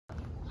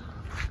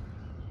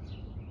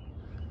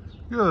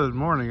Good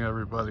morning,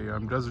 everybody.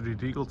 I'm Desert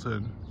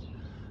Eagleton.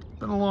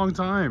 Been a long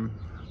time,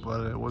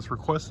 but it was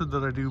requested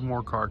that I do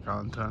more car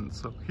content,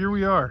 so here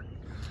we are.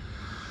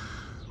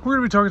 We're going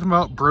to be talking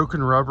about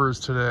broken rubbers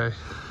today.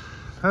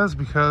 That's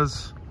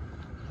because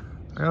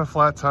I got a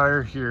flat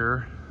tire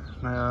here.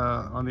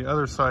 On the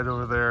other side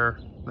over there,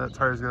 that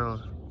tire's got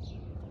a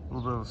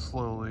little bit of a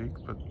slow leak,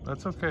 but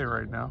that's okay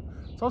right now.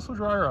 It's also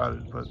dry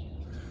rotted, but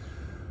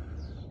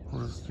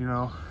we'll just,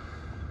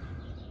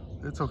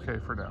 it's okay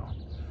for now.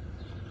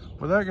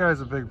 But that guy's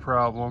a big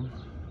problem.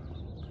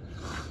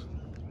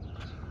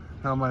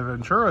 Now my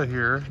Ventura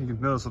here, you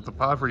can notice that the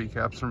property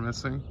caps are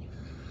missing,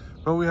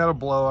 but we had a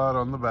blowout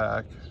on the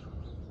back.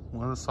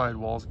 One of the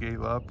sidewalls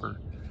gave up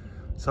or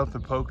something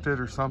poked it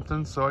or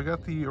something. So I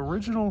got the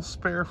original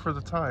spare for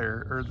the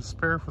tire, or the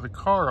spare for the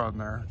car on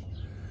there.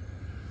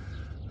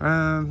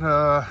 And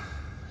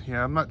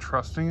yeah, I'm not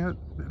trusting it.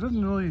 It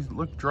doesn't really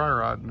look dry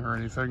rotten or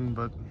anything,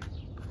 but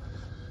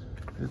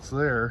it's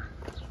there.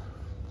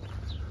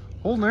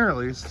 Holding there at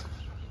least.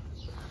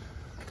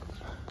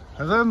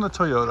 And then the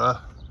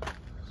Toyota,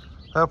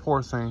 that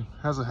poor thing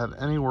hasn't had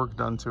any work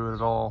done to it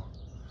at all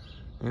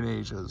in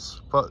ages.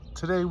 But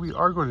today we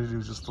are going to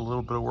do just a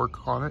little bit of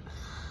work on it.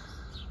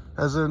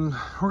 As in,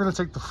 we're going to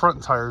take the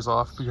front tires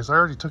off because I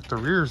already took the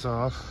rears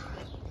off.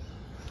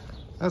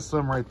 That's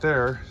them right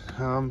there.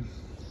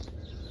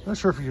 Not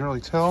sure if you can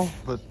really tell,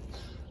 but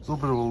there's a little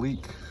bit of a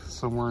leak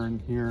somewhere in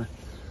here.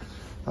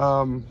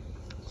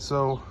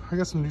 So I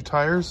got some new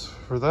tires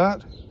for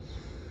that.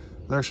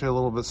 They're actually a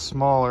little bit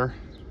smaller,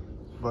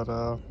 but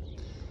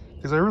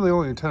because I really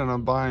only intended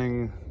on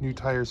buying new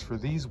tires for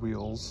these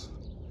wheels,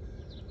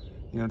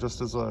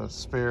 just as a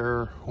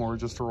spare or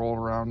just to roll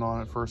around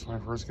on it first when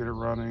I first get it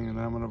running, and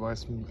then I'm going to buy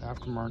some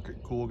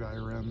aftermarket cool guy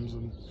rims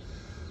and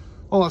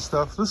all that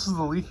stuff. This is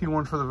the leaky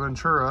one for the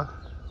Ventura.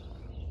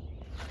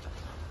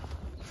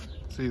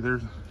 See,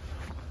 there's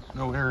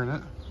no air in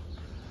it.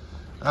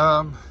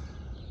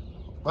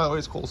 By the way,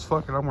 it's cold as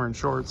fuck and I'm wearing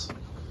shorts.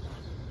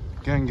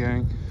 Gang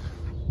gang.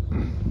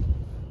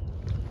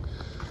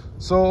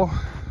 So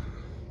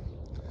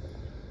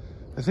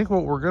I think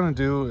what we're gonna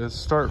do is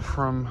start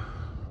from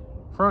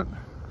front,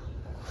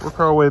 work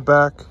our way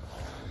back.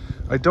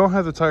 I don't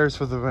have the tires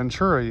for the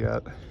Ventura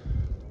yet.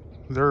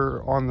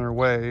 They're on their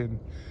way, and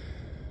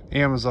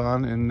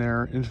Amazon in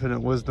their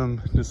infinite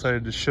wisdom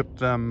decided to ship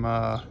them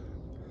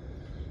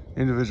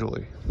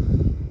individually.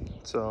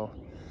 So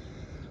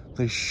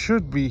they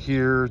should be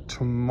here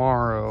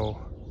tomorrow.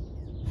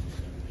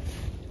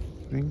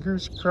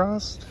 Fingers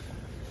crossed.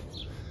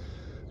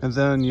 And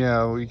then,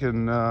 yeah, we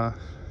can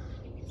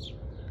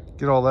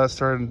get all that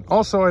started.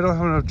 Also, I don't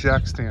have enough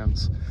jack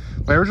stands.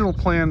 My original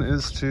plan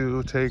is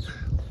to take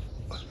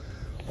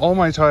all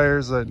my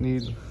tires that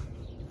need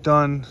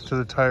done to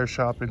the tire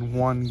shop in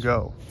one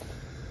go.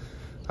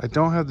 I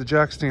don't have the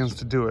jack stands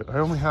to do it. I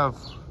only have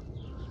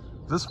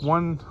this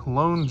one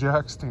lone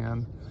jack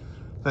stand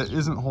that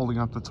isn't holding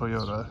up the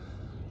Toyota.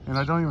 And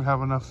I don't even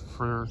have enough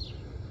for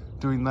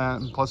doing that,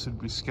 and plus it'd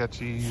be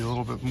sketchy. A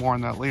little bit more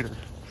on that later.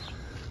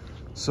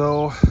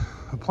 So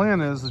the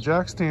plan is the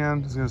jack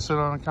stand is going to sit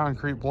on a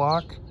concrete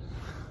block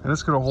and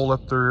it's going to hold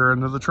up the rear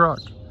end of the truck.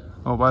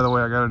 Oh, by the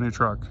way, I got a new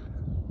truck.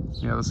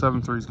 Yeah, the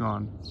 7.3's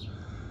gone.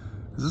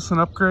 Is this an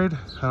upgrade?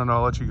 I don't know,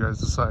 I'll let you guys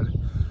decide.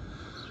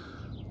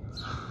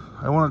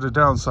 I wanted to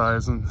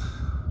downsize and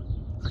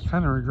I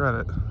kind of regret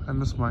it. I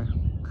miss my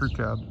crew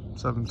cab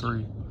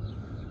 7.3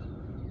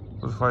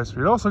 with 5-speed.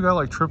 It also got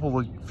like triple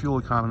the fuel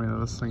economy that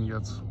this thing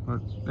gets,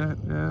 but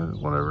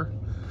whatever.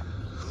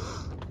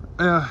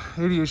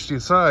 ADHD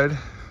aside,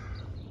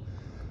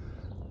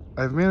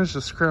 I've managed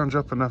to scrounge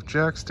up enough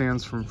jack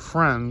stands from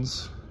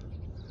friends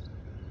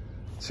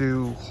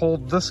to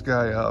hold this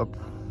guy up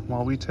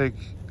while we take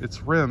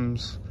its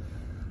rims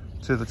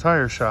to the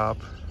tire shop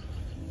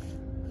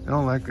and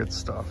all that good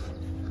stuff.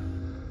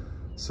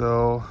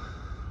 So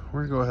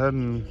we're gonna go ahead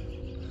and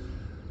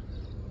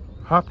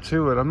hop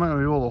to it. I'm not gonna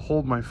be able to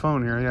hold my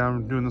phone here. Yeah,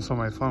 I'm doing this on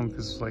my phone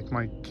because like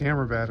my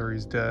camera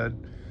battery's dead.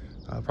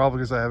 Probably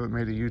because I haven't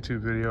made a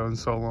YouTube video in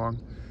so long.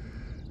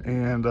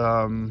 And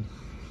I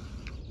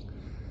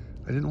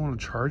didn't want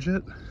to charge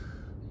it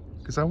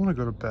because I want to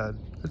go to bed.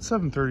 It's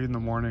 7:30 in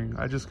the morning.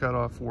 I just got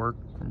off work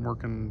from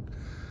working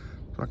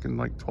fucking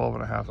like 12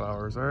 and a half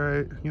hours. All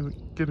right,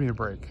 give me a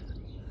break.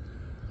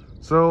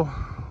 So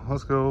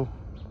let's go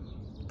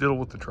deal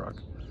with the truck.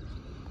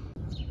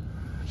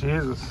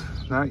 Jesus,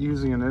 not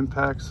using an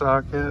impact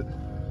socket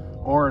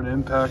or an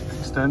impact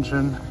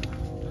extension.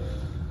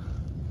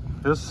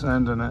 Just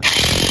sending it.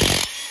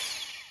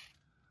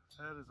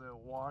 That is a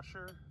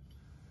washer.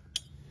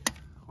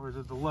 Or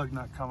did the lug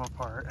nut come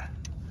apart?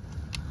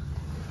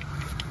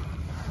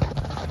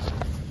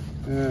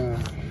 Yeah.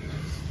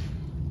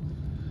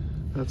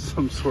 That's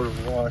some sort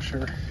of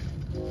washer.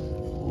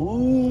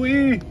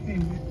 Ooh-wee!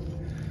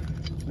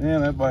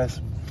 Man, I buy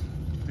some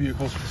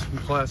vehicles for some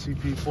classy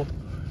people.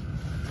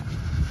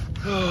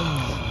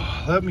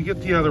 Let me get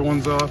the other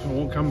ones off and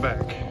we'll come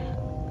back.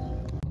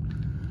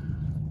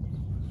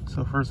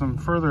 So for some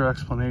further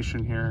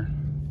explanation here,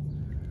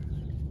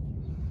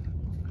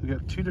 we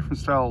got two different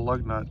style of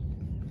lug nut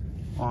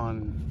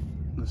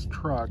on this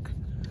truck.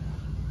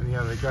 And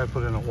yeah, the guy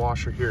put in a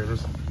washer here.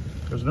 There's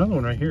another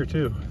one right here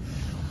too.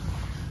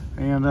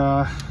 And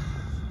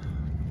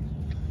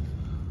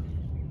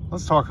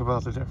let's talk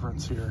about the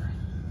difference here.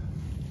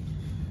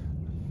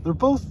 They're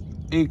both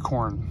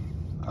Acorn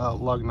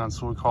lug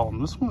nuts, we call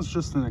them. This one's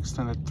just an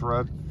extended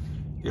thread.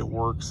 It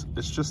works.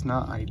 It's just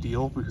not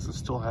ideal because it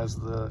still has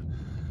the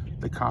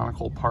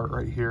conical part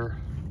right here,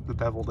 the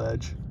beveled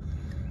edge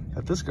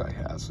that this guy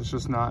has. It's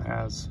just not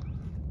as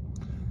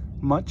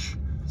much,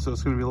 so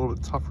it's going to be a little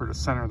bit tougher to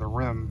center the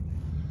rim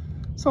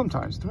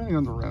sometimes, depending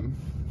on the rim.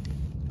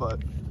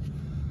 But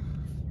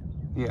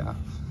yeah,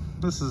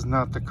 this is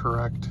not the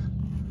correct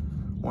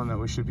one that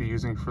we should be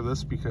using for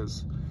this,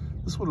 because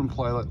this would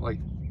imply that like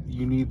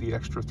you need the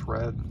extra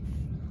thread,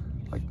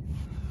 like,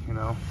 you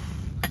know,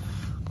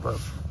 but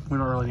we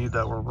don't really need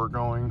that where we're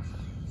going.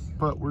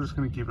 But we're just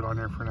going to keep it on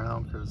here for now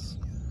because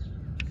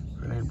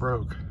it ain't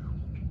broke.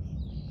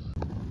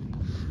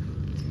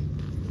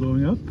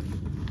 Blowing up.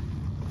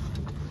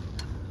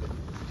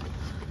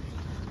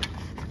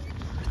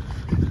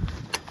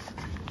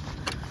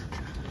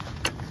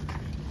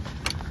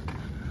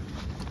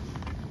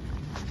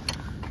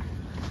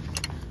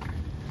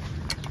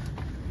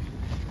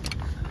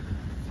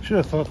 Should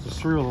have thought this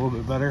through a little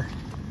bit better.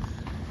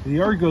 The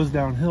yard goes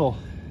downhill.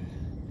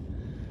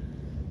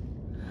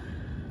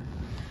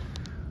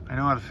 I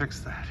know how to fix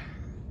that.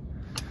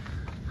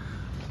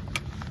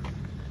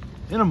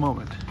 In a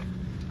moment.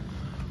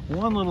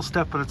 One little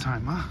step at a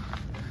time, huh?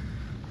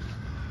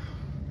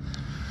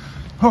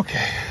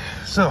 Okay,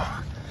 so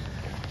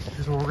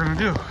here's what we're gonna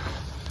do.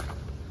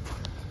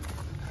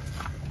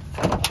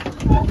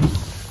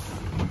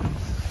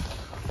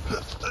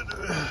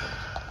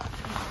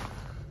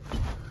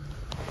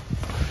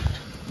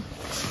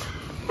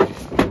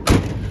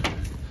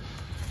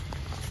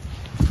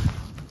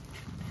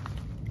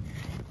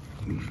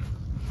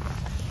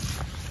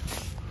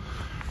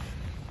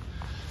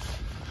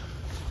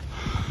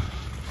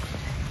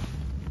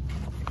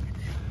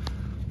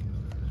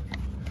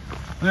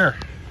 There.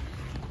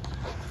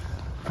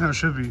 Now it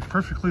should be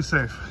perfectly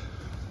safe.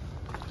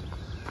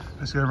 I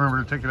just gotta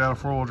remember to take it out of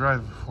four-wheel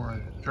drive before I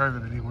drive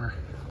it anywhere.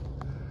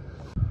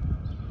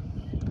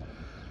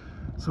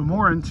 So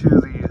more into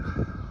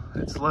the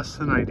it's less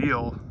than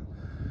ideal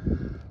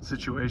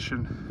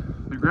situation.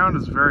 The ground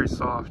is very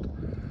soft.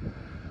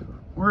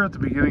 We're at the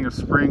beginning of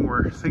spring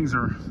where things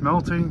are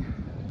melting.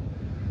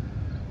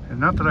 And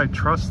not that I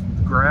trust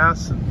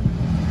grass and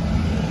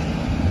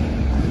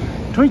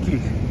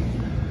Twinkie.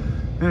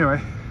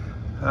 Anyway,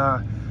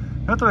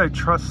 not that I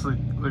trust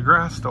the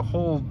grass to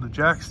hold the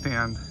jack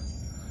stand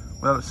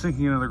without it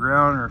sinking into the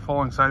ground or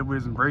falling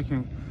sideways and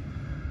breaking.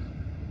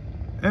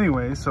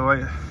 Anyway, so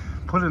I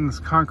put in this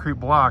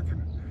concrete block.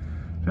 And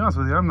to be honest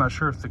with you, I'm not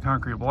sure if the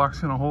concrete block's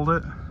gonna hold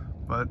it,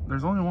 but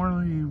there's only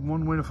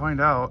one way to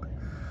find out,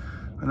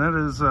 and that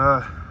is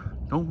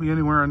don't be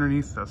anywhere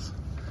underneath this.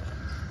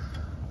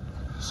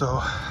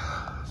 So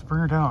let's bring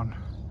her down.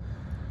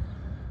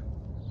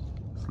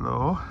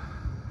 Slow.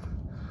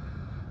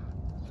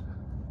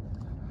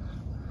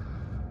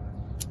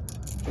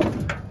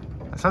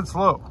 I said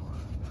slow.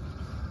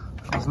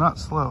 That was not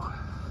slow.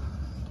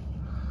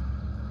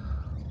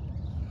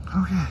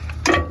 Okay.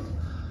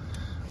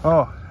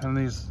 Oh, and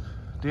these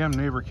damn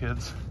neighbor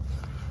kids.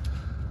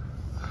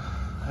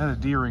 I had a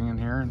D-ring in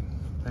here, and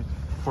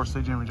of course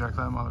they jimmy jacked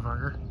that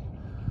motherfucker.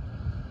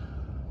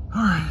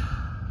 All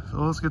right, so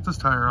let's get this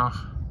tire off.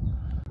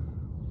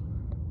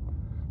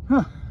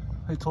 Huh,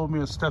 they told me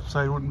a step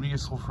side wouldn't be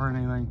useful for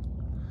anything.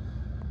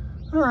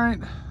 All right,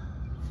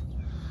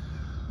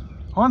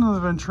 on to the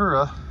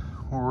Ventura,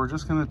 where we're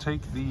just gonna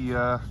take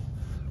the,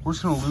 we're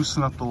just gonna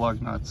loosen up the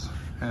lug nuts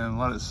and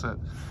let it sit.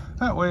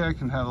 That way I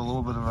can have a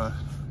little bit of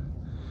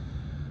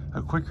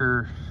a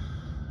quicker,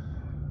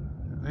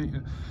 I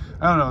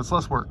don't know, it's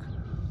less work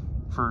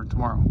for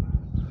tomorrow.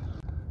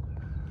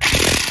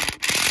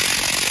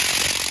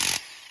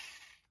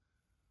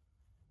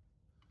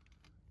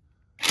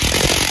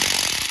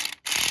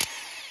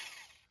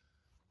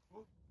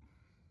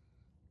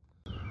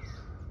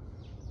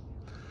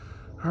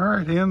 All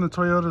right, and the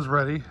Toyota's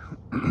ready.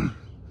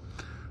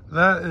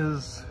 That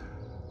is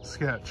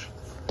sketch.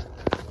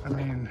 I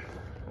mean,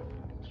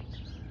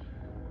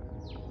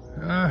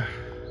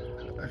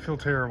 I feel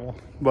terrible,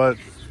 but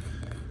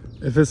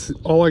if it's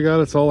all I got,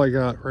 it's all I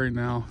got right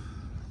now.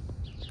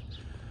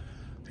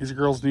 These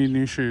girls need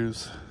new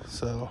shoes,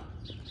 so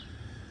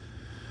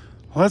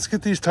let's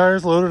get these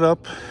tires loaded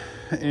up,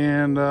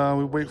 and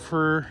we wait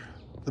for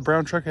the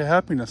brown truck of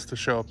happiness to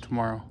show up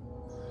tomorrow.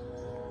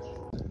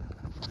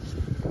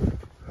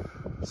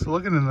 So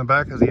looking in the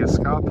back of the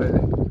Escape,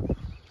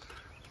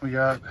 we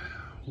got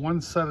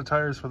one set of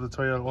tires for the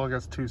Toyota. Well, I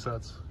guess two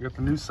sets. We got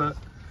the new set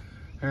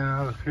and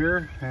out of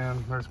here,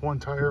 and there's one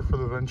tire for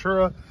the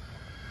Ventura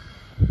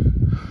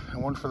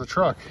and one for the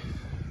truck.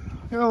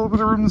 Got a little bit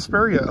of room to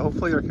spare yet.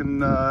 Hopefully I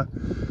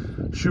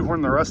can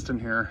shoehorn the rest in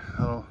here.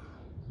 So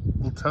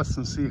we'll test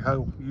and see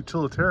how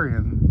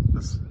utilitarian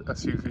this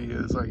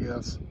SUV is, I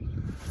guess.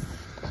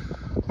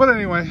 But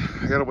anyway,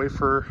 I gotta wait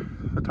for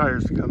the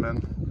tires to come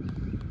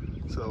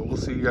in. So we'll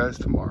see you guys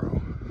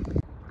tomorrow.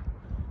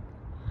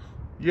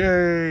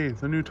 Yay,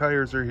 the new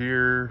tires are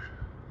here.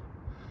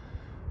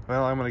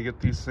 Well, I'm gonna get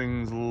these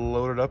things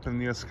loaded up in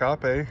the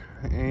Escape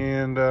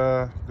and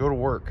go to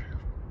work.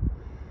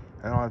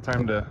 I don't have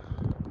time to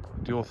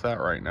deal with that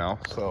right now,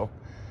 so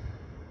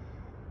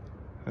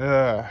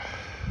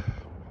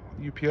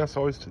UPS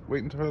always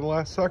wait until the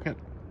last second.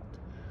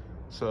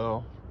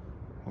 So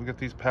we'll get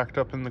these packed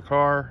up in the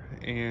car,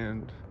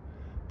 and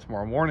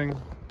tomorrow morning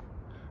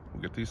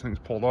we'll get these things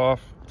pulled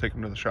off, take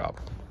them to the shop.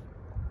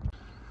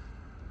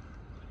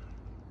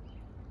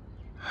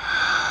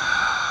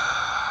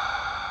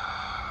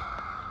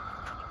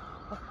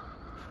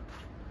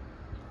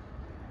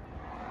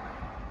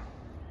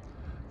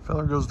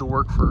 Feller goes to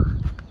work for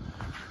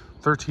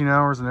 13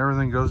 hours and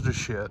everything goes to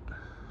shit.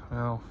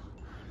 Well,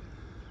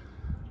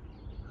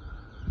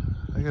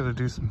 I gotta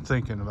do some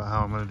thinking about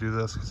how I'm gonna do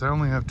this, because I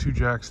only have 2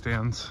 jack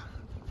stands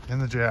in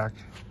the jack,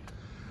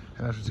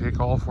 and I have to take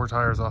all 4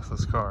 tires off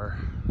this car.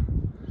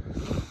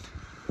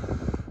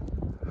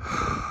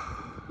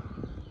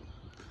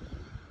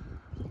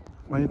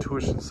 My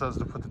intuition says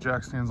to put the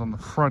jack stands on the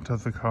front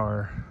of the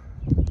car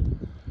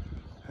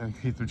and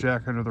keep the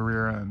jack under the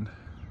rear end.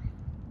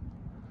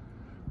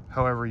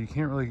 However, you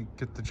can't really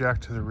get the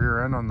jack to the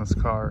rear end on this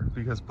car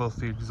because both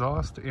the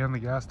exhaust and the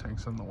gas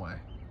tank's in the way.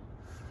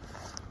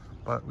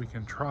 But we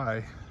can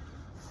try.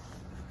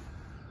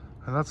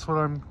 And that's what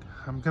I'm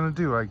gonna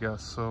do, I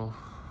guess. So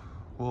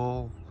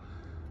we'll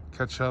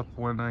catch up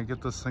when I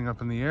get this thing up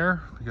in the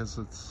air, because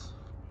it's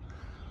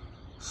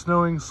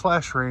snowing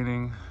 /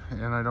 raining,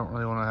 and I don't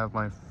really want to have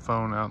my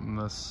phone out in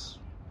this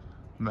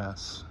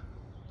mess.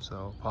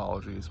 So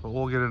apologies, but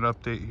we'll get an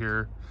update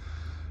here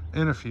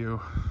in a few.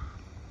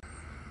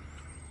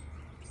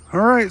 All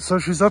right, so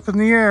she's up in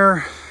the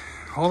air.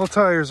 All the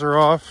tires are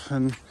off,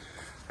 and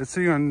it's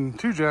sitting on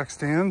 2 jack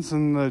stands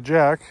and the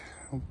jack.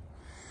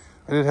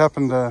 I did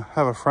happen to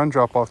have a friend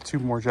drop off 2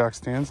 more jack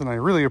stands, and I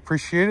really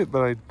appreciate it,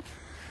 but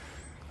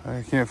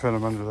I can't fit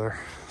them under there.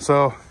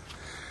 So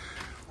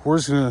we're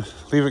just gonna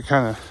leave it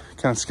kind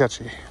of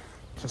sketchy.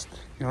 Just,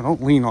 you know,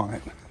 don't lean on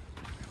it.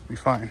 It'll be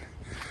fine.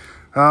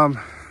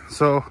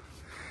 So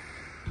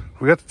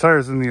we got the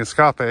tires in the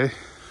Escape,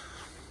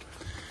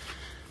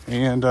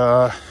 and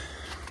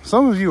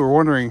some of you are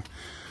wondering,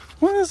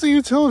 what is the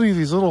utility of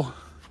these little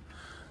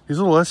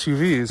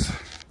SUVs?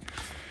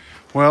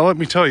 Well, let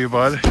me tell you,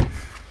 bud.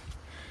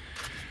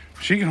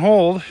 She can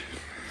hold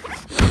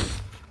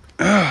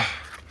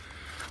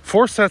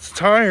 4 sets of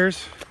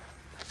tires,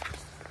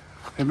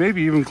 and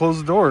maybe even close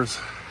the doors.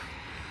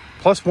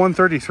 Plus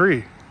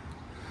 133.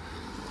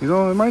 You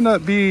know, it might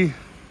not be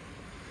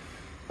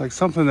like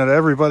something that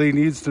everybody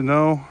needs to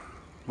know,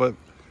 but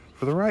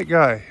for the right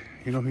guy,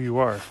 you know who you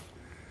are.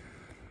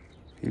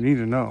 You need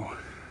to know.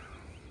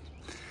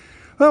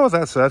 Well, with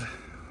that said,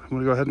 I'm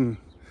gonna go ahead and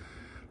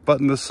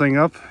button this thing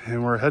up,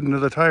 and we're heading to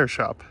the tire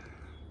shop.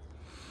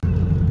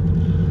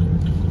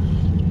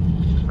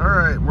 All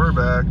right, we're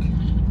back,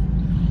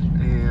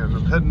 and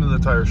I'm heading to the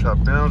tire shop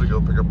now to go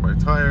pick up my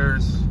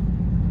tires.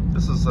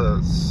 This is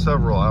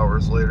several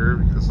hours later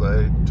because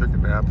I took a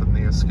nap in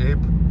the Escape,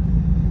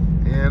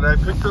 and I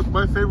picked up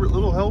my favorite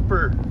little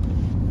helper.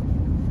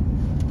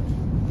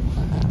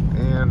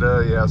 And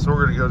yeah, so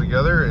we're gonna go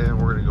together,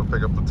 and we're gonna go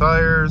pick up the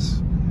tires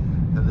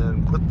and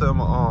then put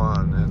them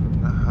on.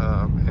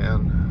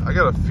 And I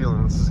got a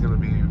feeling this is gonna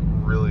be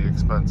really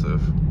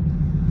expensive,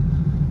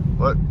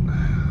 but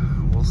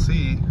we'll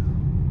see.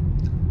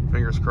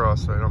 Fingers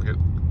crossed so I don't get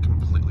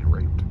completely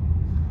raped.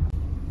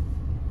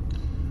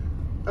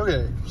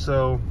 Okay,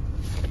 so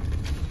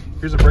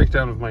here's a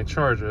breakdown of my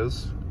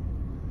charges.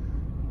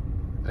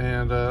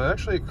 And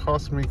actually it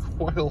cost me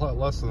quite a lot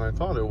less than I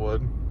thought it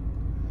would.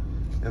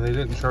 And they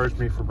didn't charge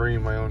me for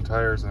bringing my own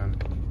tires in.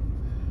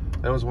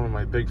 That was one of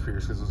my big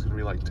fears, because it was gonna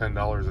be like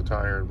 $10 a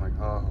tire. I'm like,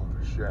 oh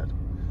shit.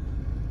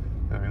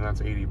 I mean,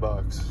 that's 80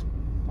 bucks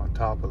on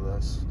top of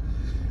this.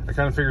 I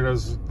kind of figured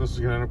this was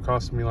gonna end up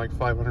costing me like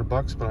 500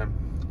 bucks, but I'm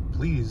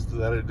pleased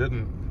that it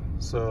didn't.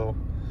 So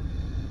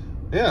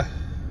yeah,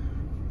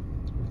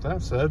 with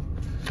that said,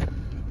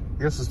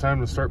 I guess it's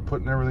time to start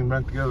putting everything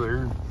back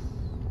together.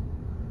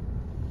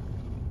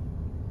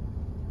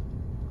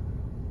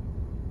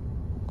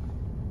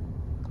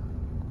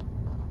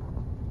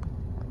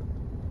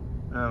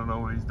 I don't know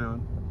what he's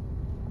doing.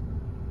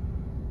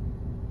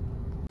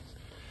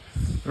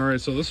 All right,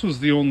 so this was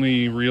the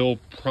only real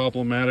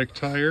problematic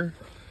tire,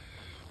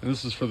 and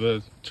this is for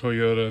the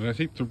Toyota, and I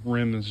think the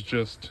rim is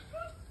just,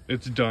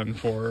 it's done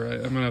for.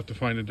 I'm gonna have to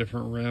find a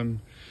different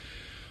rim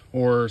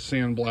or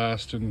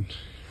sandblast and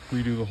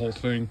redo the whole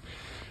thing.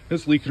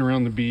 It's leaking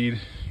around the bead,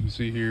 you can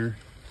see here.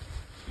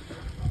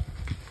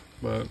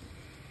 But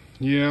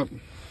yeah,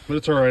 but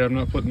it's all right. I'm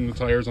not putting the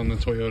tires on the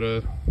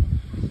Toyota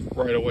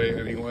right away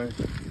anyway.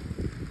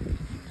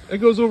 It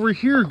goes over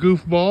here,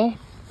 goofball.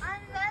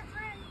 I'm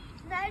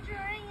measuring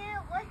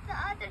it with the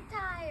other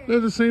tires. They're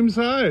the same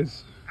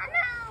size. I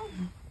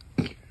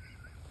know.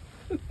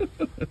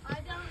 I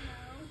don't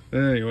know.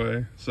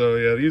 Anyway, so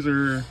yeah, these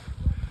are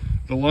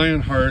the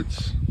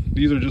Lionhearts.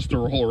 These are just to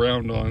roll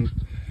around on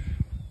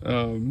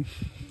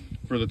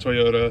for the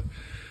Toyota.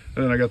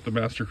 And then I got the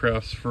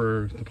Mastercrafts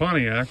for the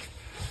Pontiac.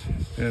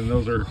 And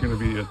those are going to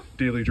be a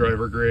daily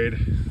driver grade.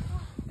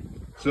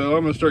 So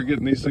I'm going to start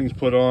getting these things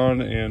put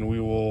on and we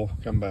will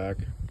come back.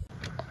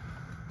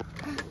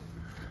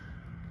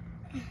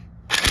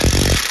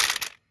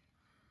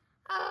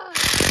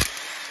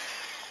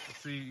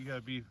 See, you gotta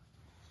be...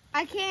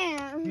 I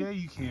can't. Yeah,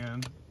 you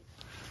can.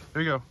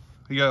 There you go.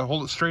 You gotta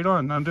hold it straight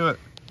on, undo it.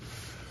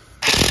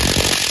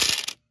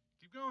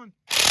 Keep going.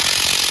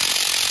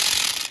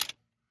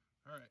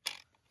 Alright.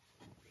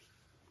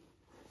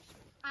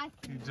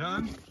 You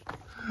done?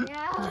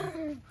 Yeah.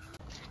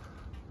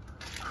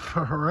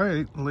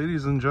 Alright,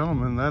 ladies and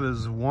gentlemen, that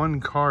is one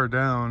car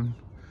down.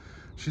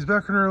 She's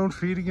back on her own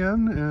feet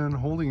again and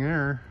holding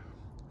air.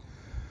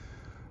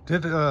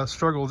 Did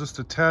struggle just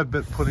a tad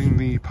bit putting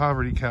the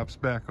poverty caps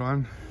back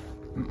on.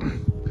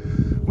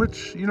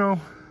 Which, you know,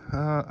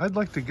 I'd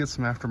like to get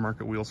some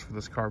aftermarket wheels for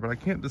this car, but I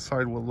can't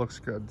decide what looks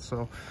good.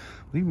 So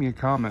leave me a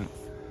comment.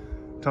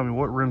 Tell me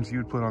what rims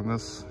you'd put on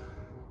this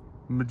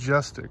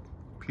majestic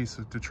piece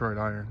of Detroit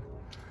iron.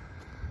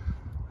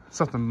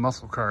 Something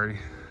muscle car-y.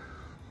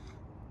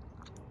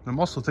 I'm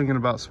also thinking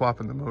about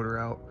swapping the motor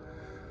out.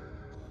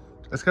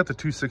 It's got the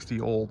 260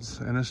 olds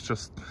and it's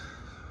just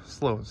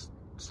slow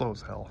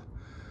as hell.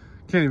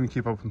 Can't even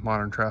keep up with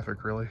modern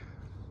traffic, really.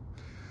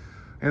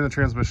 And the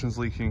transmission's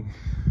leaking.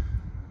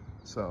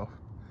 So,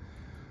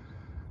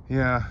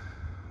 yeah,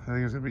 I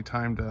think it's gonna be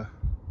time to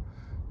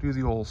do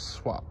the old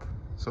swap.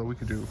 So we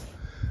could do,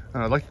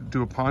 I'd like to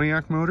do a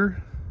Pontiac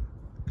motor,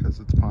 because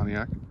it's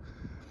Pontiac,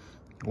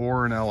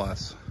 or an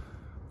LS.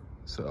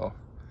 So,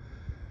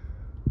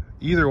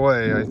 either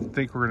way, I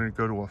think we're gonna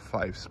go to a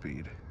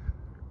 5-speed,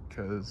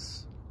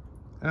 because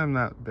I'm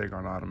not big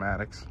on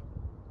automatics.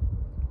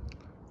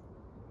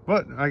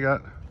 But I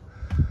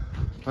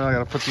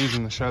gotta put these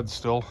in the shed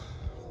still.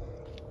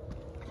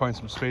 Find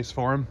some space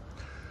for them.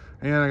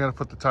 And I gotta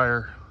put the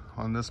tire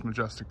on this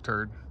majestic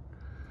turd.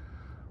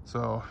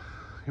 So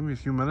give me a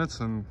few minutes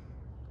and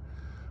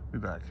be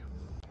back.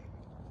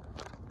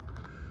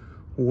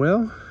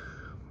 Well,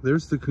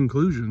 there's the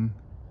conclusion.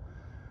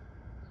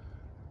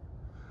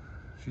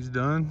 She's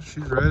done,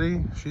 she's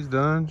ready, she's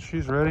done,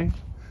 she's ready.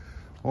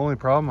 Only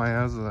problem I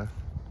have is I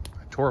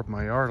tore up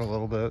my yard a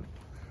little bit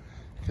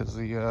because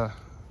the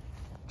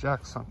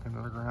jack sunk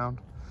into the ground.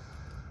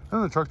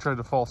 And the truck tried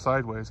to fall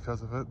sideways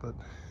because of it, but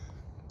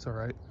it's all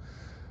right.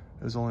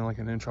 It was only like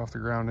an inch off the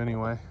ground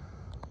anyway.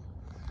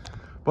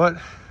 But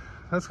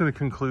that's going to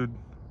conclude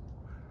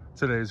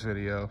today's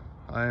video.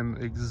 I'm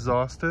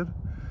exhausted.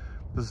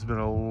 This has been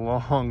a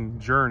long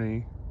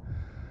journey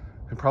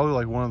and probably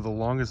like one of the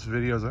longest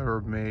videos I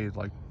ever made,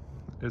 like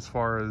as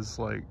far as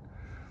like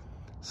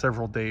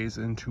several days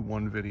into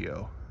one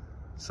video.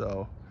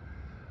 So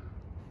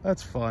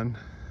that's fun.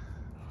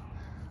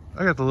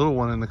 I got the little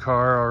one in the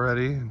car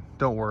already.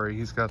 Don't worry,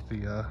 he's got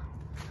the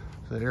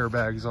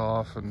airbags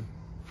off and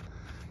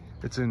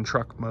it's in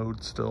truck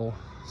mode still.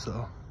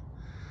 So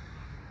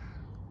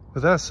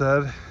with that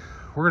said,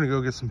 we're gonna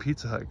go get some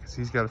Pizza Hut because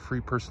he's got a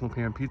free personal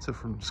pan pizza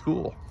from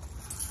school.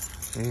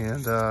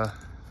 And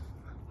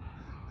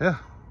yeah,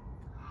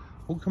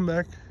 we'll come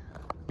back,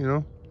 you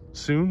know,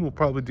 soon. We'll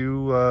probably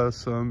do I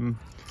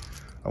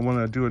want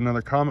to do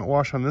another Comet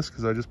wash on this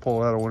because I just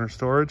pulled it out of winter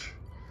storage.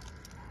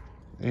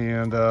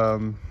 And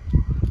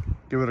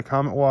give it a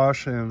Comet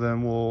wash, and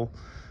then we'll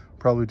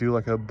probably do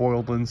like a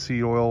boiled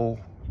linseed oil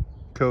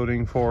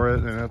coating for it,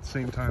 and at the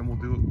same time we'll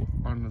do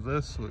it onto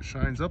this so it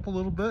shines up a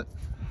little bit.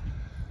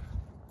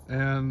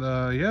 And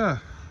yeah,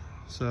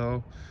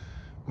 so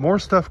more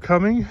stuff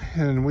coming,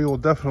 and we will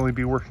definitely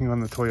be working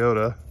on the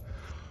Toyota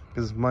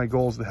because my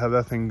goal is to have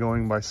that thing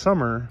going by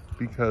summer,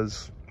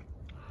 because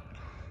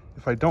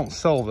if I don't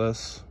sell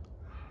this,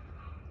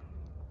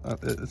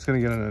 it's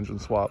going to get an engine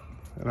swap,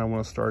 and I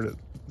want to start it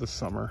this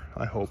summer.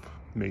 I hope,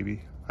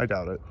 maybe. I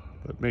doubt it,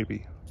 but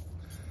maybe.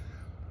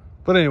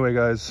 But anyway,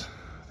 guys,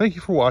 thank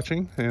you for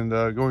watching and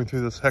going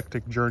through this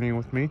hectic journey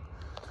with me.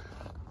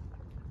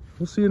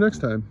 We'll see you next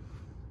time.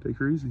 Take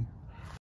her easy.